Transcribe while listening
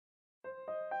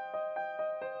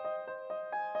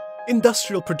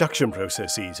Industrial production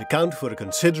processes account for a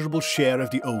considerable share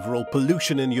of the overall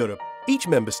pollution in Europe. Each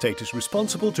member state is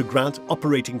responsible to grant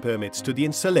operating permits to the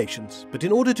installations, but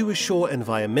in order to assure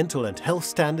environmental and health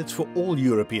standards for all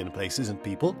European places and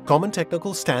people, common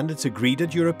technical standards agreed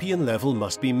at European level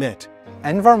must be met.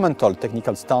 Environmental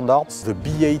technical standards, the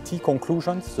BAT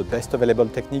conclusions, the best available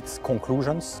techniques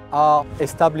conclusions, are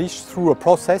established through a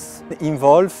process that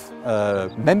involves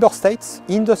member states,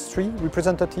 industry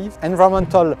representatives,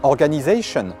 environmental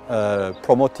organizations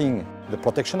promoting the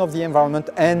protection of the environment,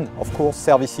 and of course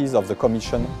services of the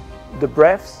Commission. The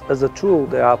BREFs as a tool,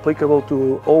 they are applicable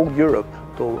to all Europe,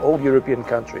 to all European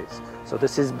countries. So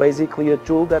this is basically a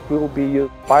tool that will be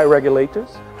used by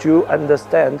regulators to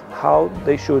understand how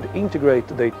they should integrate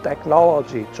the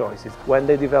technology choices when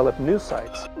they develop new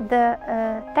sites. The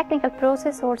technical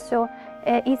process also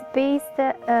is based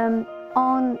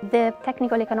on the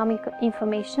technical economic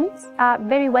informations, are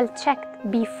very well checked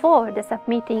before the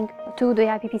submitting to the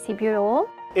IPPC Bureau.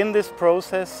 In this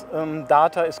process,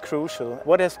 data is crucial.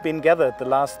 What has been gathered the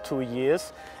last 2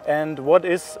 years and what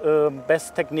is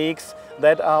best techniques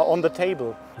that are on the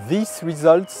table. This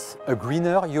results a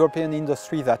greener European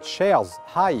industry that shares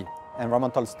high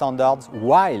environmental standards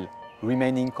while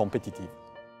remaining competitive.